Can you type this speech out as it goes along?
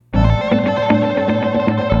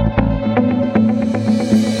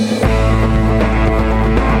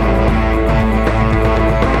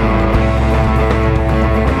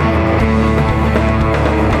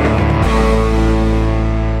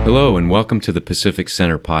Hello and welcome to the Pacific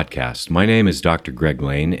Center podcast. My name is Dr. Greg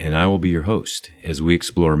Lane and I will be your host as we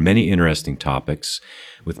explore many interesting topics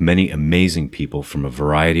with many amazing people from a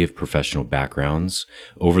variety of professional backgrounds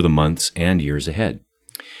over the months and years ahead.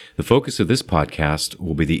 The focus of this podcast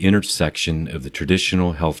will be the intersection of the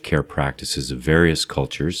traditional healthcare practices of various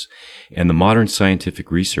cultures and the modern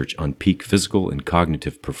scientific research on peak physical and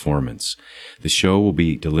cognitive performance. The show will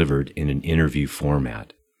be delivered in an interview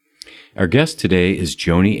format. Our guest today is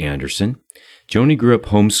Joni Anderson. Joni grew up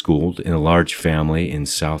homeschooled in a large family in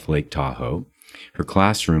South Lake Tahoe. Her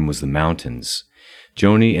classroom was the mountains.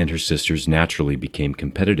 Joni and her sisters naturally became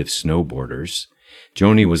competitive snowboarders.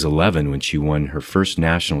 Joni was 11 when she won her first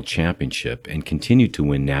national championship and continued to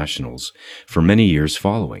win nationals for many years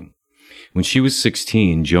following. When she was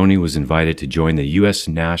 16, Joni was invited to join the U.S.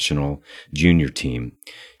 national junior team.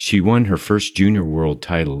 She won her first junior world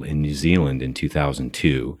title in New Zealand in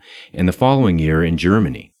 2002 and the following year in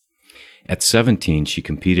Germany. At 17, she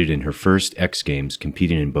competed in her first X Games,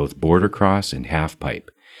 competing in both border cross and halfpipe.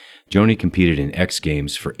 Joni competed in X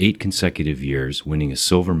Games for 8 consecutive years, winning a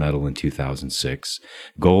silver medal in 2006,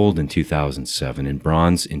 gold in 2007, and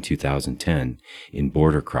bronze in 2010 in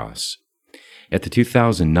border cross. At the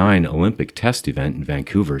 2009 Olympic test event in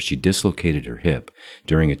Vancouver, she dislocated her hip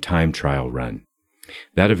during a time trial run.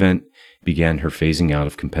 That event began her phasing out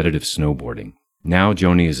of competitive snowboarding. Now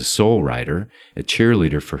Joni is a sole rider, a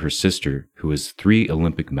cheerleader for her sister, who has 3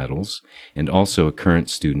 Olympic medals, and also a current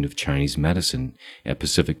student of Chinese medicine at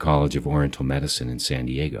Pacific College of Oriental Medicine in San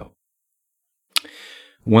Diego.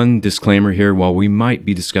 One disclaimer here, while we might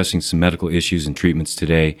be discussing some medical issues and treatments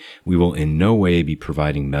today, we will in no way be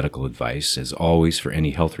providing medical advice. As always, for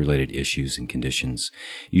any health-related issues and conditions,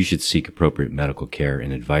 you should seek appropriate medical care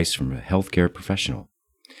and advice from a healthcare professional.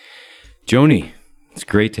 Joni, it's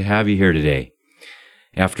great to have you here today.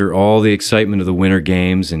 After all the excitement of the Winter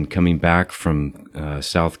Games and coming back from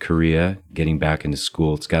South Korea, getting back into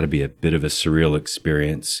school, it's got to be a bit of a surreal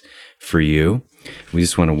experience for you. We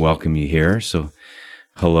just want to welcome you here. So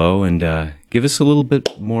hello, and give us a little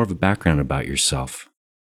bit more of a background about yourself.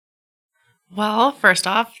 Well, first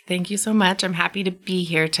off, thank you so much. I'm happy to be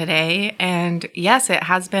here today. And yes, it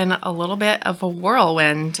has been a little bit of a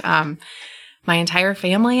whirlwind. My entire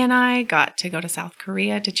family and I got to go to South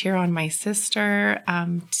Korea to cheer on my sister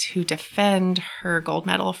to defend her gold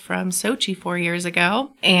medal from Sochi 4 years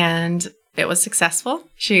ago. And it was successful.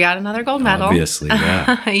 She got another gold medal. Obviously,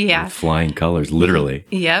 yeah. Yeah. Flying colors, literally.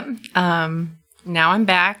 Yep. Now I'm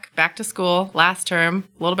back to school last term.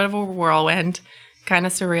 A little bit of a whirlwind. Kind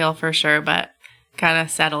of surreal for sure, but kind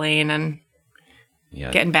of settling and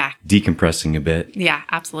getting back. Decompressing a bit. Yeah,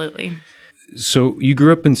 absolutely. So you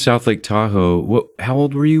grew up in South Lake Tahoe. How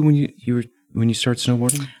old were you when you started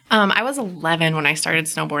snowboarding? I was 11 when I started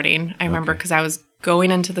snowboarding. I remember because I was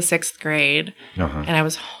going into the 6th grade and I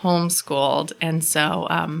was homeschooled. And so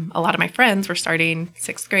a lot of my friends were starting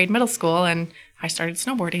 6th grade middle school and I started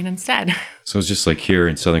snowboarding instead. So it's just like here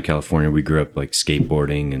in Southern California, we grew up like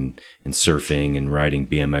skateboarding and surfing and riding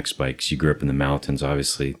BMX bikes. You grew up in the mountains,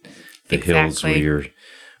 obviously. The hills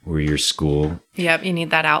were your school. Yep, you need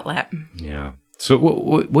that outlet. Yeah. So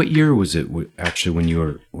what year was it actually when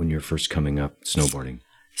you were first coming up snowboarding?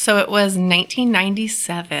 So it was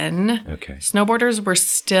 1997. Okay. Snowboarders were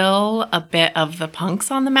still a bit of the punks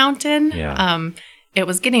on the mountain. Yeah. It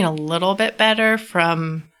was getting a little bit better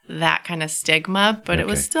from that kind of stigma, but it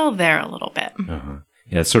was still there a little bit.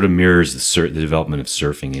 Yeah, it sort of mirrors the development of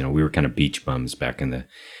surfing. You know, we were kind of beach bums back in the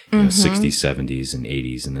 60s, 70s, and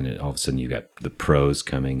 80s, and then all of a sudden you got the pros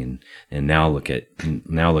coming, and now look at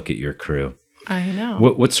your crew. I know.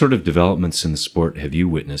 What sort of developments in the sport have you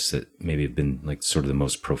witnessed that maybe have been like sort of the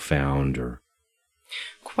most profound or?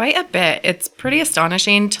 Quite a bit. It's pretty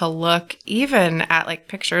astonishing to look even at like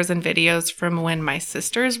pictures and videos from when my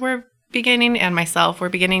sisters were beginning and myself were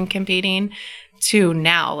beginning competing to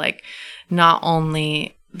now. Like not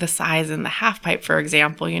only the size in the half pipe, for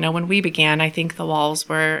example, you know, when we began, I think the walls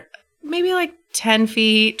were maybe like 10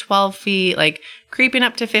 feet, 12 feet, like creeping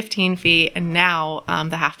up to 15 feet. And now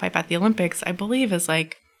the half pipe at the Olympics, I believe, is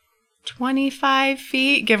like 25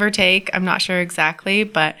 feet, give or take. I'm not sure exactly,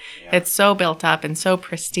 but it's so built up and so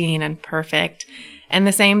pristine and perfect. And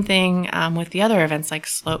the same thing with the other events like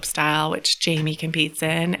slope style, which Jamie competes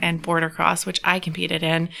in, and border cross, which I competed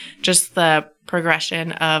in. Just the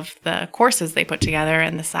progression of the courses they put together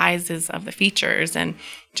and the sizes of the features and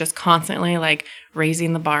just constantly like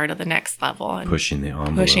raising the bar to the next level and pushing the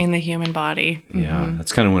envelope, pushing the human body. Yeah,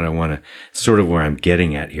 that's kind of what I want to, sort of where I'm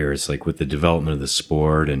getting at here is like with the development of the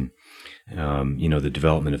sport and the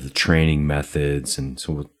development of the training methods. And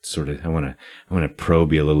so we'll I want to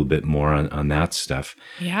probe you a little bit more on that stuff.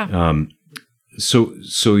 Yeah. So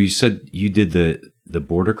you said you did the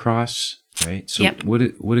border cross, right? So Yep.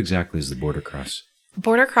 what exactly is the border cross?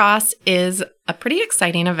 Border Cross is a pretty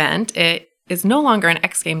exciting event. It is no longer an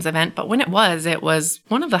X Games event, but when it was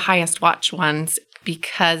one of the highest watched ones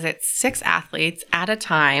because it's 6 athletes at a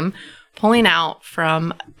time pulling out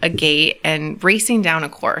from a gate and racing down a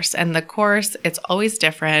course. And the course, it's always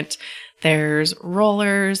different. There's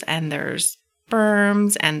rollers and there's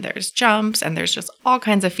berms and there's jumps and there's just all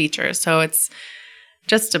kinds of features. So it's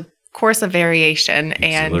just a course of variation.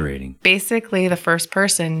 Exhilarating. And basically the first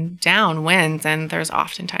person down wins. And there's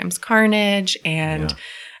oftentimes carnage and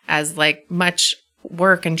as like much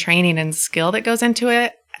work and training and skill that goes into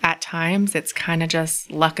it, at times it's kind of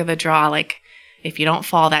just luck of the draw. Like if you don't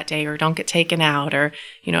fall that day or don't get taken out or,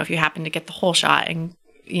 if you happen to get the whole shot and,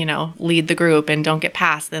 lead the group and don't get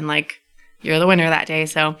past, then like you're the winner that day.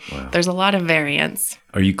 So There's a lot of variance.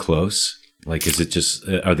 Are you close? Like, is it just,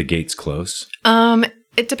 are the gates close?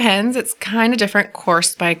 It depends. It's kind of different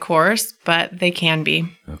course by course, but they can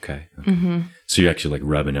be. Okay. Mm-hmm. So you're actually like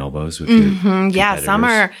rubbing elbows with your Yeah, some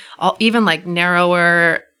are even like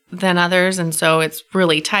narrower than others. And so it's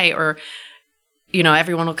really tight or,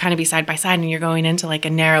 everyone will kind of be side by side and you're going into like a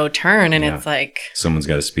narrow turn and it's like. Someone's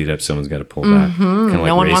got to speed up. Someone's got to pull back. Kind of like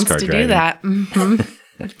no one wants to driving. do that.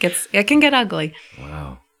 It can get ugly.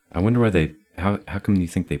 Wow. I wonder why how come you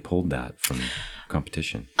think they pulled that from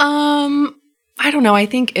competition? I don't know. I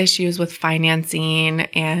think issues with financing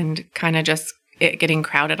and kind of just it getting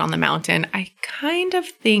crowded on the mountain. I kind of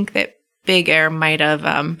think that Big Air might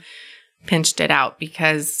have pinched it out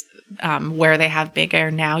because where they have Big Air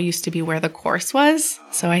now used to be where the course was.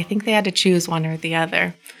 So I think they had to choose one or the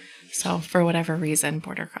other. So for whatever reason,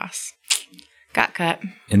 Border Cross got cut.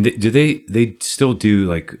 And they still do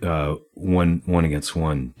like one against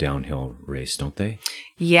one downhill race, don't they?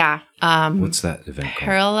 Yeah. What's that event called?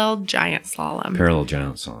 Parallel Giant Slalom. Parallel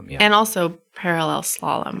Giant Slalom, yeah. And also Parallel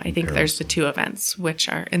Slalom. I think there's the 2 events which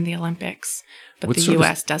are in the Olympics. But the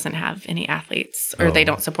U.S. doesn't have any athletes, or they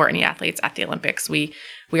don't support any athletes at the Olympics. We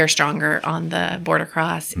are stronger on the border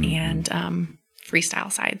cross and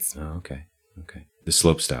freestyle sides. Oh, okay. The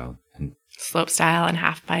slope style. Slope style and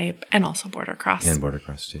half pipe, and also border cross. And border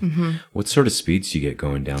cross too. Mm-hmm. What sort of speeds do you get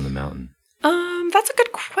going down the mountain? That's a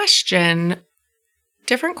good question.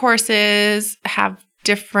 Different courses have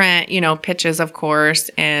different, pitches, of course,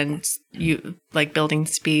 and you like building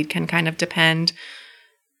speed can kind of depend.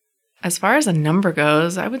 As far as a number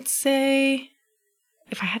goes, I would say,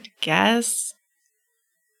 if I had to guess,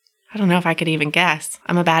 I don't know if I could even guess.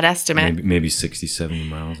 I'm a bad estimate. Maybe 60, 70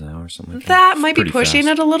 miles an hour, something like that. That might be pushing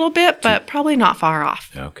it a little bit, but probably not far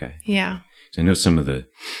off. Okay. Yeah. I know some of the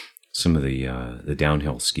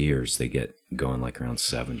downhill skiers, they get going like around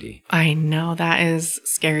 70. I know, that is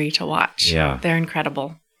scary to watch. Yeah. They're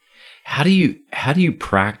incredible. How do you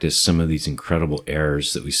practice some of these incredible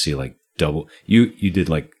errors that we see, like double? You did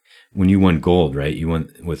like when you won gold, right? You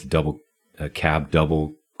went with cab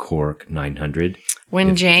double cork 900.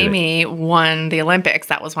 When Jamie won the Olympics,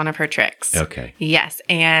 that was one of her tricks. Okay. Yes.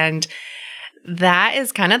 And that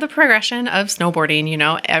is kind of the progression of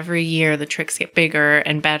snowboarding. Every year the tricks get bigger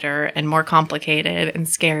and better and more complicated and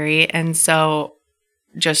scary. And so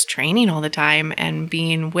just training all the time and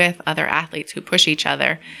being with other athletes who push each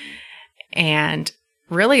other. And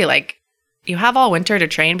really, like, you have all winter to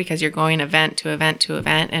train because you're going event to event to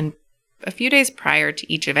event. And a few days prior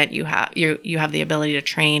to each event, you have the ability to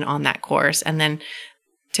train on that course. And then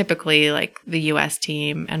typically, like, the U.S.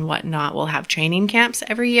 team and whatnot will have training camps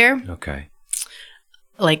every year. Okay.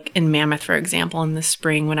 Like in Mammoth, for example, in the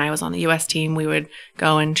spring when I was on the U.S. team, we would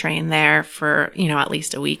go and train there for, at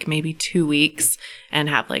least a week, maybe 2 weeks, and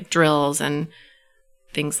have like drills and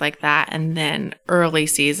things like that. And then early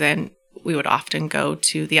season, we would often go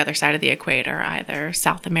to the other side of the equator, either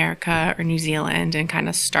South America or New Zealand, and kind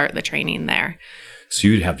of start the training there. So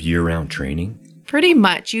you'd have year-round training? Pretty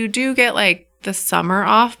much. You do get like the summer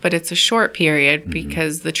off, but it's a short period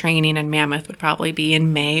because the training in Mammoth would probably be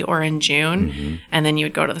in May or in June. And then you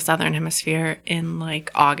would go to the Southern Hemisphere in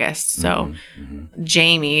like August. So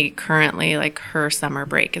Jamie currently, like, her summer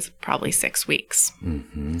break is probably 6 weeks.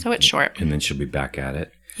 So it's short. And then she'll be back at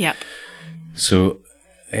it. Yep. So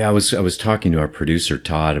I was talking to our producer,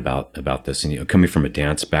 Todd, about this, and coming from a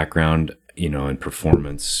dance background, and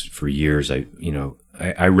performance for years, I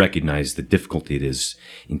recognize the difficulty it is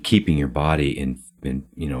in keeping your body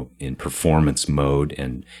in performance mode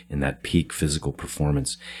and in that peak physical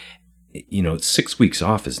performance. 6 weeks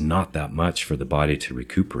off is not that much for the body to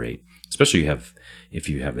recuperate. especially if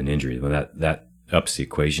you have an injury. Well, that ups the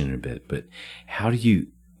equation a bit. But how do you,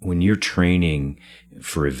 when you're training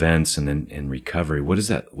for events and recovery, what does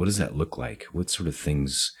that look like? What sort of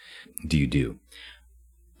things do you do?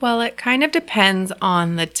 Well, it kind of depends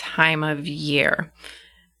on the time of year.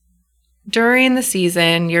 During the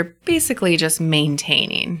season, you're basically just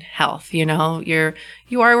maintaining health. You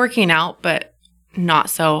are working out, but not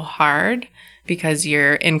so hard because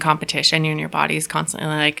you're in competition and your body's constantly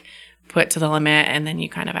like put to the limit, and then you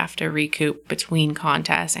kind of have to recoup between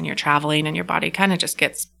contests, and you're traveling and your body kind of just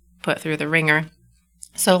gets put through the ringer.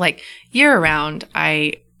 So like year round,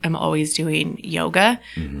 I am always doing yoga.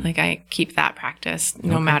 Mm-hmm. Like I keep that practice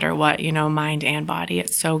no matter what, mind and body.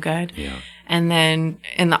 It's so good. Yeah. And then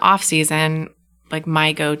in the off season, like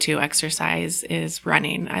my go-to exercise is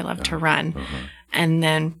running. I love to run. And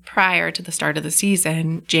then prior to the start of the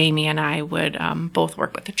season, Jamie and I would both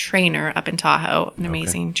work with a trainer up in Tahoe, an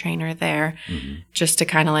amazing trainer there, just to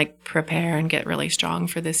kind of like prepare and get really strong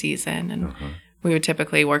for the season. And we would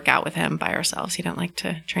typically work out with him by ourselves. He didn't like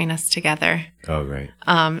to train us together. Oh, right.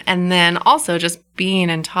 And then also just being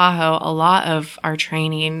in Tahoe, a lot of our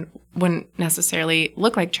training wouldn't necessarily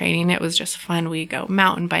look like training. It was just fun. We go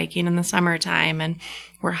mountain biking in the summertime, and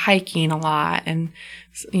we're hiking a lot. And,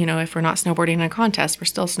 if we're not snowboarding in a contest, we're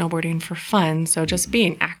still snowboarding for fun. So just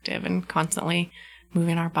being active and constantly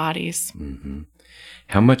moving our bodies. Mm-hmm.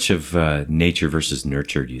 How much of nature versus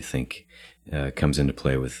nurture do you think comes into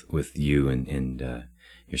play with you and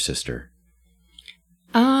your sister?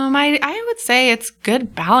 I would say it's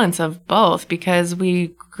good balance of both, because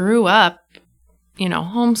we grew up,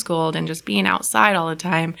 homeschooled and just being outside all the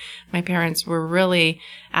time. My parents were really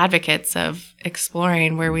advocates of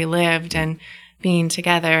exploring where we lived and being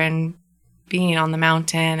together and being on the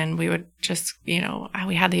mountain. And we would just,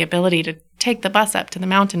 we had the ability to take the bus up to the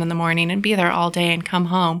mountain in the morning and be there all day and come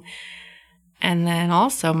home. And then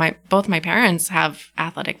also both my parents have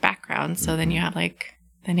athletic backgrounds. So then you have like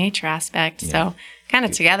the nature aspect. Yeah. So kind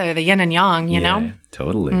of together, the yin and yang, you know?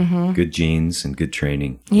 Totally. Mm-hmm. Good genes and good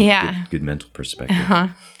training. Yeah. Good mental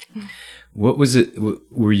perspective. What was it?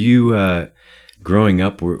 Were you, growing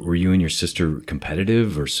up, were you and your sister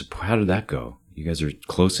competitive, or how did that go? You guys are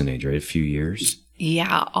close in age, right? A few years?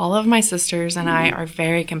 Yeah. All of my sisters and I are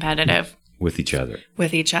very competitive. With each other?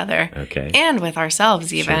 With each other. Okay. And with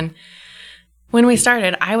ourselves even. Sure. When we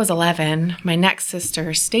started, I was 11. My next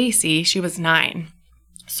sister, Stacy, she was 9.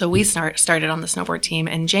 So we started on the snowboard team,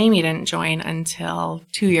 and Jamie didn't join until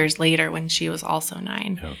 2 years later when she was also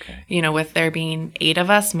 9. Okay. With there being 8 of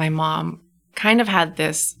us, my mom kind of had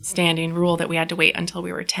this standing rule that we had to wait until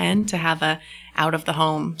we were 10 to have a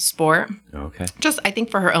out-of-the-home sport. Okay. Just, I think,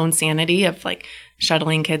 for her own sanity of, like,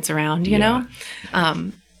 shuttling kids around, you know?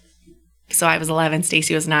 So I was 11,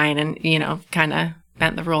 Stacy was 9, and, kind of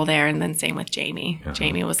bent the rule there. And then same with Jamie.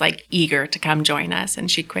 Jamie was, like, eager to come join us, and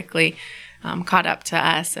she quickly caught up to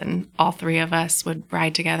us, and all 3 of us would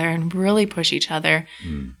ride together and really push each other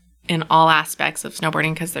in all aspects of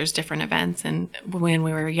snowboarding, because there's different events. And when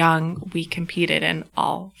we were young, we competed in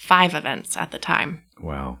all 5 events at the time.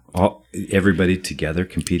 Wow. Everybody together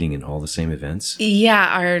competing in all the same events?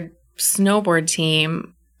 Yeah, our snowboard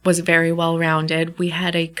team was very well-rounded. We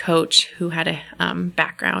had a coach who had a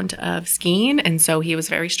background of skiing, and so he was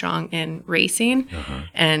very strong in racing.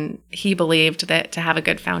 And he believed that to have a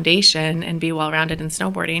good foundation and be well-rounded in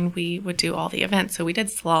snowboarding, we would do all the events. So we did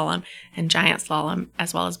slalom and giant slalom,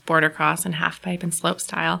 as well as border cross and half pipe and slope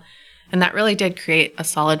style. And that really did create a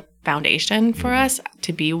solid foundation for us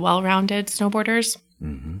to be well-rounded snowboarders.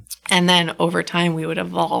 And then over time, we would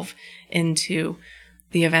evolve into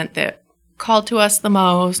the event that called to us the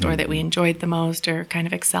most, or that we enjoyed the most, or kind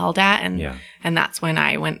of excelled at. And that's when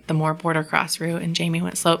I went the more border cross route and Jamie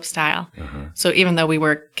went slope style. So even though we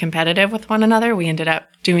were competitive with one another, we ended up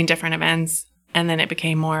doing different events. And then it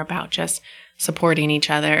became more about just supporting each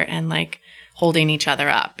other and like holding each other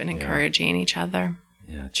up and encouraging each other.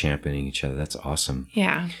 Yeah, championing each other. That's awesome.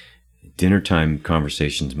 Yeah. Dinner time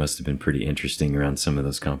conversations must have been pretty interesting around some of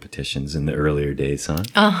those competitions in the earlier days, huh?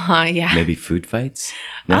 Yeah. Maybe food fights?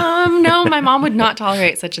 No, my mom would not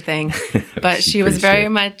tolerate such a thing. But she was very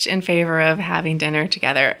much in favor of having dinner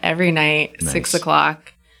together every night, 6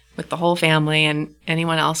 o'clock, with the whole family, and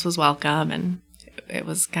anyone else was welcome. And it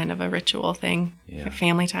was kind of a ritual thing. Yeah.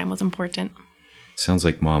 Family time was important. Sounds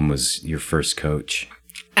like Mom was your first coach.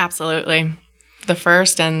 Absolutely. The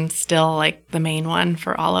first, and still like the main one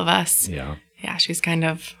for all of us. Yeah. Yeah, she's kind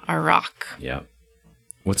of our rock. Yeah.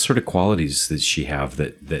 What sort of qualities does she have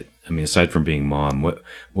that I mean, aside from being Mom, what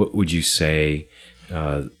would you say,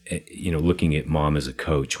 looking at Mom as a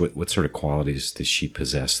coach, what sort of qualities does she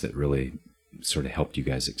possess that really sort of helped you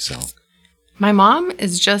guys excel? My mom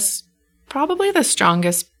is just probably the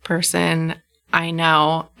strongest person I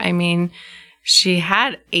know. I mean, she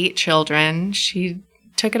had 8 children. She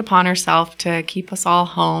took it upon herself to keep us all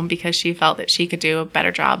home because she felt that she could do a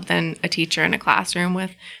better job than a teacher in a classroom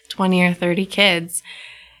with 20 or 30 kids.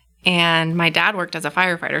 And my dad worked as a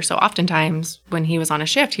firefighter. So oftentimes when he was on a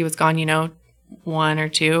shift, he was gone, 1 or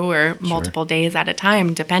 2 or multiple days at a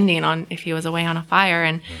time, depending on if he was away on a fire.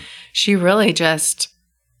 And she really just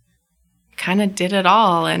kind of did it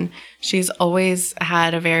all. And she's always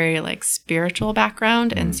had a very spiritual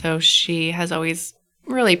background. And so she has always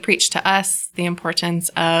really preached to us the importance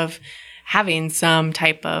of having some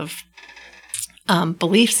type of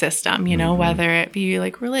belief system, whether it be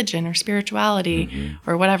religion or spirituality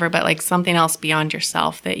or whatever, but something else beyond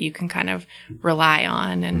yourself that you can kind of rely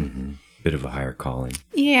on. And bit of a higher calling.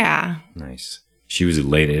 Yeah. Nice. She was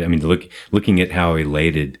elated. I mean, looking at how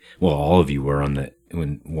elated, all of you were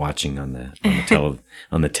when watching on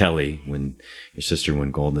the telly when your sister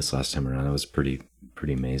won gold this last time around. That was pretty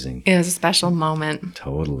amazing. It was a special moment.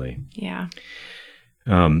 Totally. Yeah.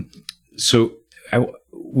 So I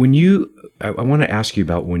want to ask you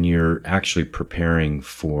about when you're actually preparing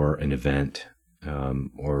for an event,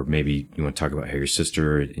 or maybe you want to talk about how your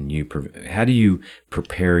sister and you, how do you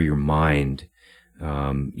prepare your mind?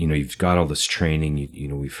 You've got all this training,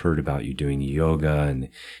 we've heard about you doing yoga and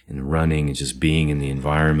running and just being in the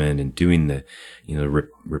environment and doing the,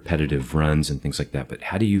 repetitive runs and things like that. But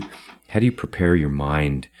how do you prepare your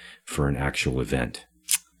mind for an actual event?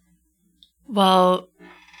 Well,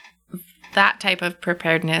 that type of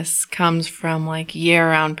preparedness comes from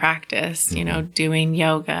year-round practice, doing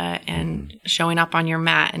yoga and showing up on your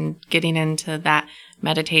mat and getting into that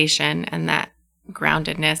meditation and that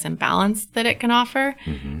groundedness and balance that it can offer,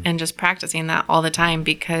 and just practicing that all the time,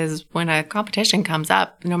 because when a competition comes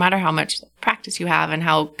up, no matter how much practice you have and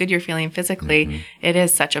how good you're feeling physically, it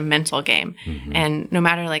is such a mental game. And no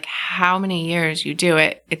matter how many years you do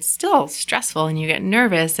it, it's still stressful and you get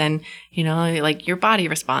nervous and, your body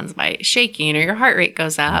responds by shaking or your heart rate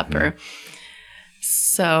goes up. Or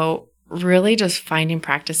so really just finding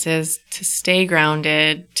practices to stay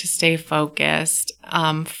grounded, to stay focused.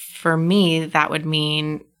 For me, that would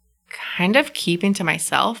mean kind of keeping to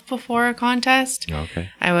myself before a contest.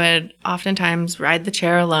 Okay. I would oftentimes ride the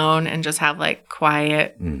chair alone and just have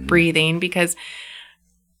quiet breathing, because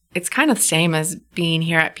it's kind of the same as being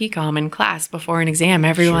here at PCOM in class before an exam.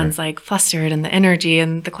 Everyone's flustered and the energy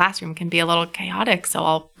in the classroom can be a little chaotic. So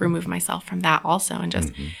I'll remove myself from that also and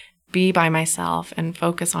just be by myself and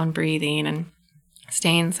focus on breathing and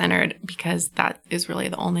staying centered, because that is really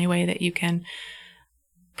the only way that you can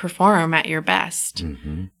perform at your best.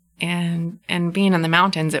 And being in the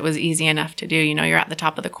mountains, it was easy enough to do. You're at the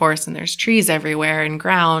top of the course and there's trees everywhere and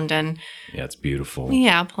ground, and it's beautiful.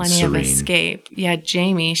 Yeah, plenty serene. of escape. Yeah,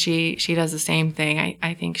 Jamie, she does the same thing.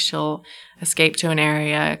 I think she'll escape to an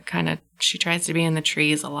area, she tries to be in the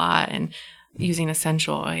trees a lot and using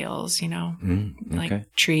essential oils,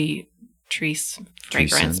 tree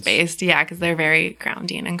fragrance based. Yeah, because they're very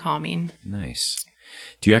grounding and calming. Nice.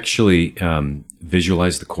 Do you actually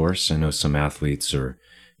visualize the course? I know some athletes or,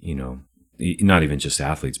 not even just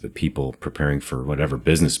athletes, but people preparing for whatever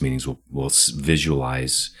business meetings will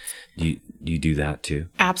visualize. Do you do that too?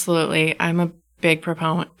 Absolutely. I'm a big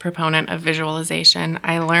proponent of visualization.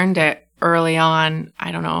 I learned it early on.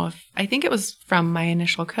 I think it was from my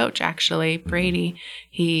initial coach, actually, Brady.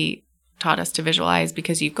 He taught us to visualize,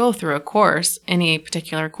 because you go through a course, any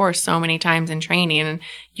particular course, so many times in training, and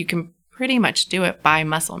you can pretty much do it by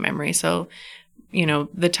muscle memory. So,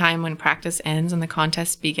 the time when practice ends and the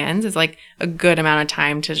contest begins is a good amount of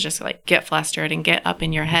time to just get flustered and get up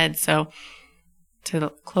in your head. So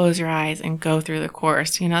to close your eyes and go through the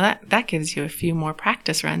course, that gives you a few more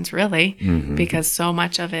practice runs, really, because so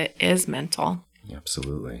much of it is mental.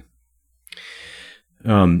 Absolutely.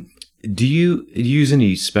 Do you use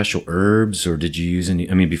any special herbs, or did you use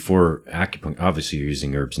any, before acupuncture, obviously you're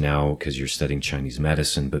using herbs now because you're studying Chinese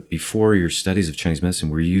medicine, but before your studies of Chinese medicine,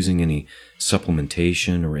 were you using any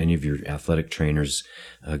supplementation, or any of your athletic trainers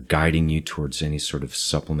guiding you towards any sort of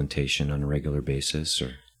supplementation on a regular basis?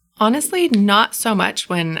 Or honestly, not so much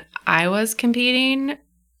when I was competing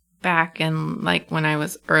back in when I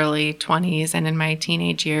was early 20s and in my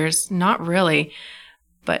teenage years, not really.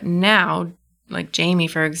 But now, Jamie,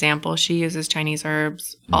 for example, she uses Chinese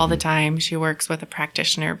herbs all the time. She works with a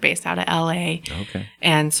practitioner based out of LA. Okay.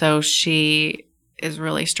 And so she is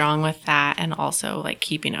really strong with that, and also like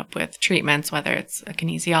keeping up with treatments, whether it's a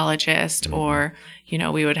kinesiologist or,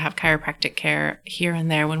 we would have chiropractic care here and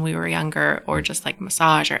there when we were younger, or just like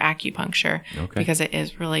massage or acupuncture, because it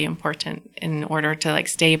is really important in order to like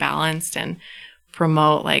stay balanced and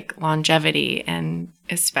promote like longevity, and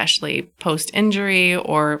especially post-injury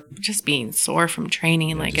or just being sore from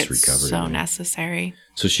training. Like it's recovery, so necessary.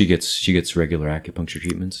 So she gets regular acupuncture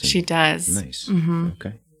treatments? She does. Nice.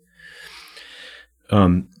 Okay.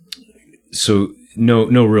 So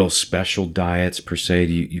no real special diets per se.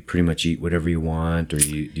 Do you pretty much eat whatever you want, or do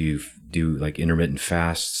you do like intermittent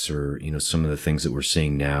fasts, or some of the things that we're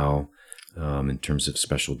seeing now in terms of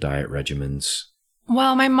special diet regimens?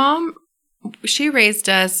 Well, my mom, she raised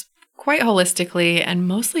us quite holistically and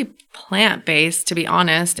mostly plant-based, to be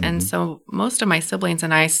honest. And so most of my siblings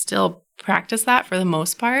and I still practice that for the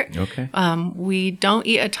most part. Okay. We don't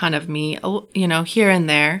eat a ton of meat, here and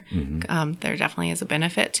there. There definitely is a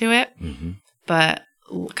benefit to it, but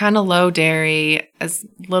kind of low dairy, as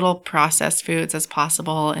little processed foods as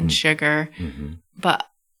possible, and sugar, but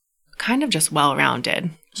kind of just well-rounded.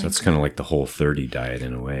 So that's kind of like the Whole30 diet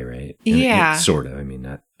in a way, right? Yeah. Sort of. I mean,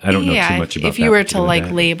 I don't know too much about that. If you were to like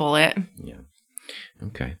diet. label it. Yeah.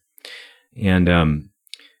 Okay. And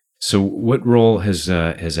so what role has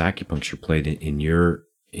acupuncture played in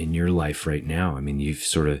your life right now? I mean,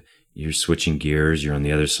 you're switching gears. You're on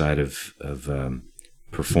the other side of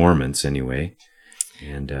performance anyway.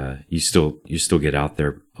 And you still get out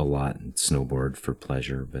there a lot and snowboard for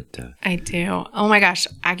pleasure, but I do. Oh my gosh,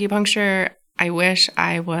 acupuncture, I wish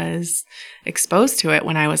I was exposed to it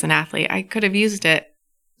when I was an athlete. I could have used it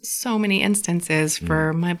so many instances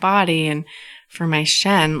for my body and for my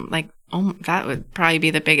shin. Like, that would probably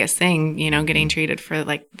be the biggest thing, getting treated for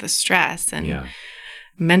like the stress and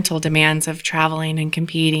mental demands of traveling and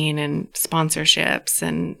competing and sponsorships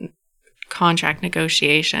and contract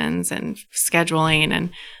negotiations and scheduling.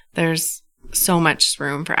 And there's so much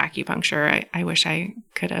room for acupuncture. I wish I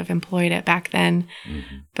could have employed it back then.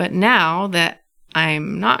 But now that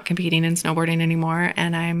I'm not competing in snowboarding anymore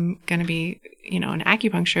and I'm going to be, an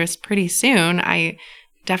acupuncturist pretty soon, I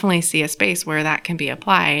definitely see a space where that can be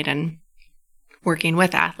applied, and working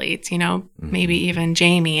with athletes, maybe even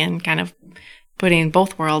Jamie, and kind of putting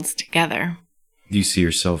both worlds together. Do you see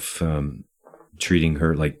yourself treating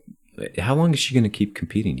her like, how long is she going to keep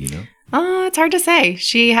competing? Do you know? It's hard to say.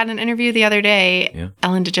 She had an interview the other day. Yeah.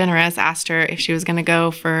 Ellen DeGeneres asked her if she was going to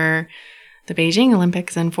go for the Beijing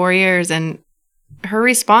Olympics in 4 years. And her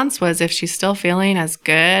response was, if she's still feeling as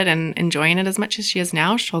good and enjoying it as much as she is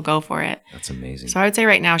now, she'll go for it. That's amazing. So I would say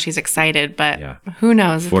right now she's excited, but who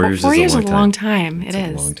knows? 4 years is a long time. It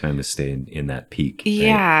is a long time to stay in that peak. Right?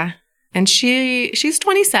 Yeah. And she's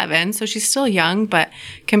 27, so she's still young, but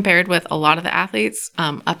compared with a lot of the athletes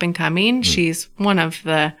up and coming, she's one of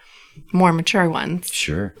the more mature ones.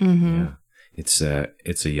 Sure. Yeah. It's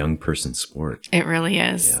a young person sport. It really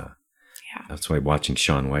is. Yeah. That's why watching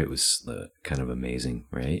Shaun White was kind of amazing,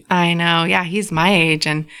 right? I know. Yeah, he's my age,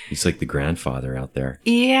 and he's like the grandfather out there.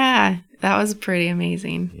 Yeah, that was pretty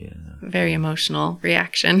amazing. Yeah. Very emotional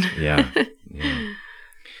reaction. Yeah.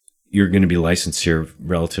 You're going to be licensed here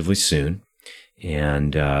relatively soon.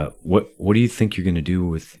 And what do you think you're going to do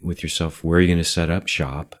with yourself? Where are you going to set up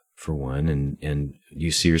shop, for one? And do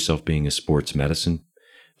you see yourself being a sports medicine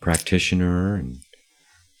practitioner?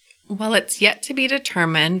 Well, it's yet to be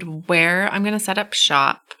determined where I'm going to set up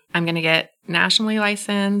shop. I'm going to get nationally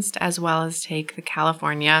licensed, as well as take the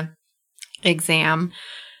California exam.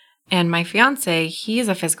 And my fiance, he's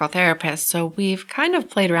a physical therapist, so we've kind of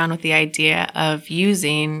played around with the idea of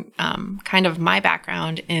using kind of my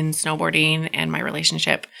background in snowboarding and my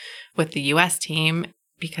relationship with the U.S. team,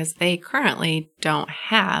 because they currently don't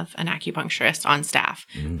have an acupuncturist on staff,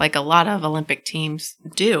 like a lot of Olympic teams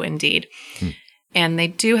do indeed. And they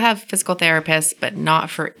do have physical therapists, but not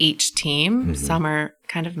for each team. Some are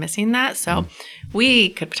kind of missing that. So we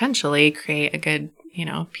could potentially create a good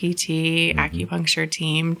PT acupuncture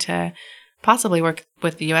team to possibly work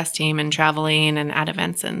with the U.S. team and traveling and at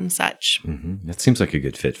events and such. That seems like a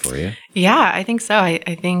good fit for you. Yeah, I think so. I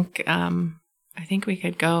think we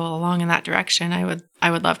could go along in that direction.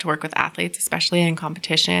 I would love to work with athletes, especially in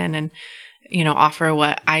competition, and offer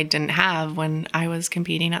what I didn't have when I was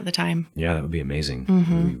competing at the time. Yeah, that would be amazing. It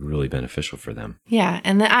would be really beneficial for them. Yeah,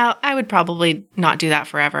 and then I would probably not do that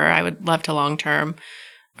forever. I would love to long term,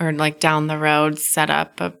 or like down the road, set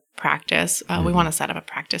up a practice. We want to set up a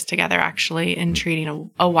practice together, actually, in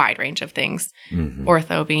treating a wide range of things.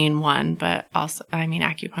 Ortho being one, but also,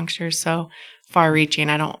 acupuncture is so far reaching.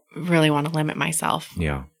 I don't really want to limit myself.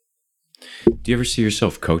 Yeah. Do you ever see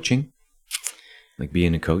yourself coaching? like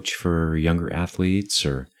being a coach for younger athletes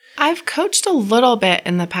or? I've coached a little bit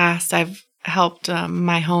in the past. I've helped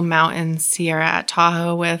my home mountain, Sierra at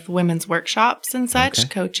Tahoe, with women's workshops and such, Okay.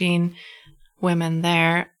 coaching women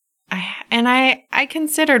there. I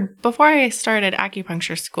considered, before I started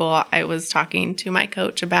acupuncture school, I was talking to my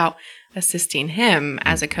coach about assisting him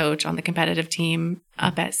as a coach on the competitive team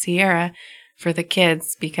up at Sierra for the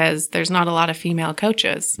kids, because there's not a lot of female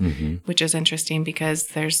coaches, which is interesting because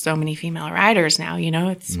there's so many female riders now.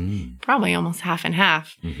 It's probably almost half and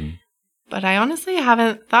half. But I honestly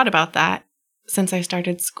haven't thought about that since I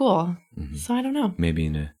started school. So I don't know. Maybe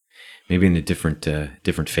in a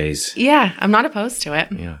different phase. Yeah, I'm not opposed to it.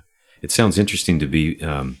 Yeah. It sounds interesting to be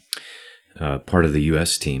part of the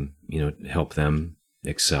U.S. team, help them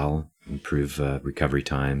excel, improve recovery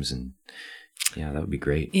times. And yeah, that would be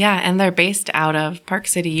great. Yeah, and they're based out of Park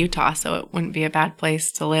City, Utah, so it wouldn't be a bad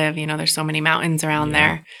place to live. There's so many mountains around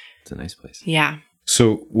there. It's a nice place. Yeah.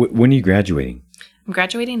 So when are you graduating? I'm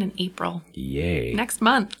graduating in April. Yay. Next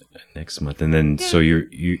month. And then, so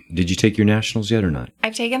did you take your nationals yet or not?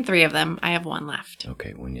 I've taken 3 of them. I have 1 left.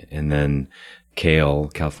 Okay. And then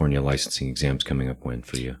California licensing exams coming up when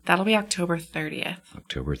for you? That'll be October 30th.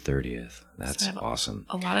 October 30th. That's awesome.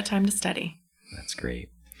 A lot of time to study. That's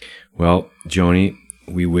great. Well, Joni,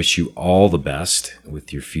 we wish you all the best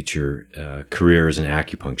with your future career as an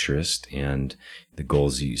acupuncturist and the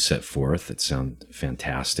goals you set forth. That sound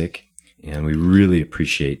fantastic. And we really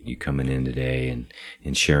appreciate you coming in today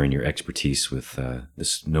and sharing your expertise with the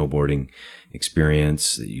snowboarding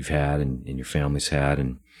experience that you've had and your family's had.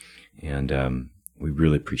 And we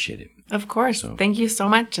really appreciate it. Of course. Thank you so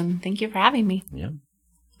much. And thank you for having me. Yeah. All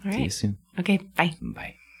right. See you soon. Okay. Bye.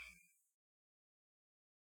 Bye.